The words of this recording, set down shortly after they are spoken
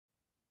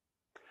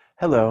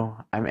Hello,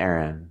 I'm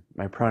Aaron.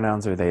 My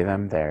pronouns are they,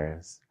 them,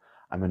 theirs.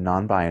 I'm a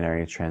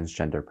non-binary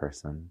transgender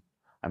person.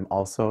 I'm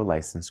also a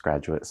licensed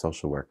graduate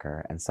social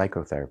worker and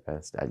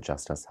psychotherapist at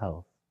JustUs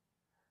Health.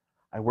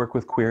 I work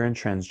with queer and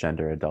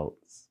transgender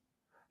adults.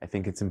 I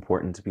think it's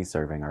important to be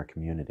serving our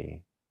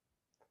community.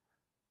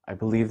 I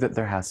believe that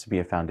there has to be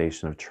a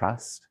foundation of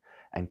trust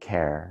and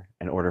care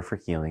in order for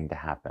healing to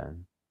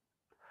happen.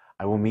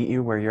 I will meet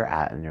you where you're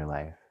at in your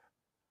life.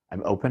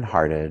 I'm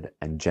open-hearted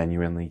and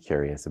genuinely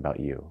curious about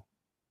you.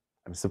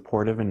 I'm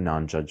supportive and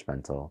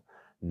non-judgmental.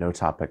 No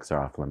topics are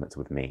off limits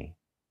with me.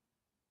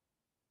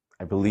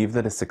 I believe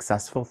that a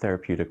successful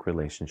therapeutic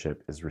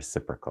relationship is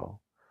reciprocal.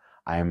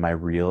 I am my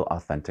real,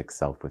 authentic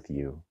self with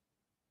you.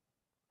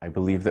 I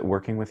believe that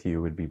working with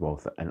you would be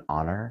both an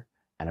honor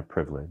and a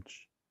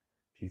privilege.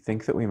 If you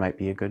think that we might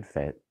be a good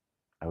fit,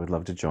 I would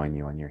love to join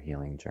you on your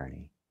healing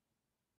journey.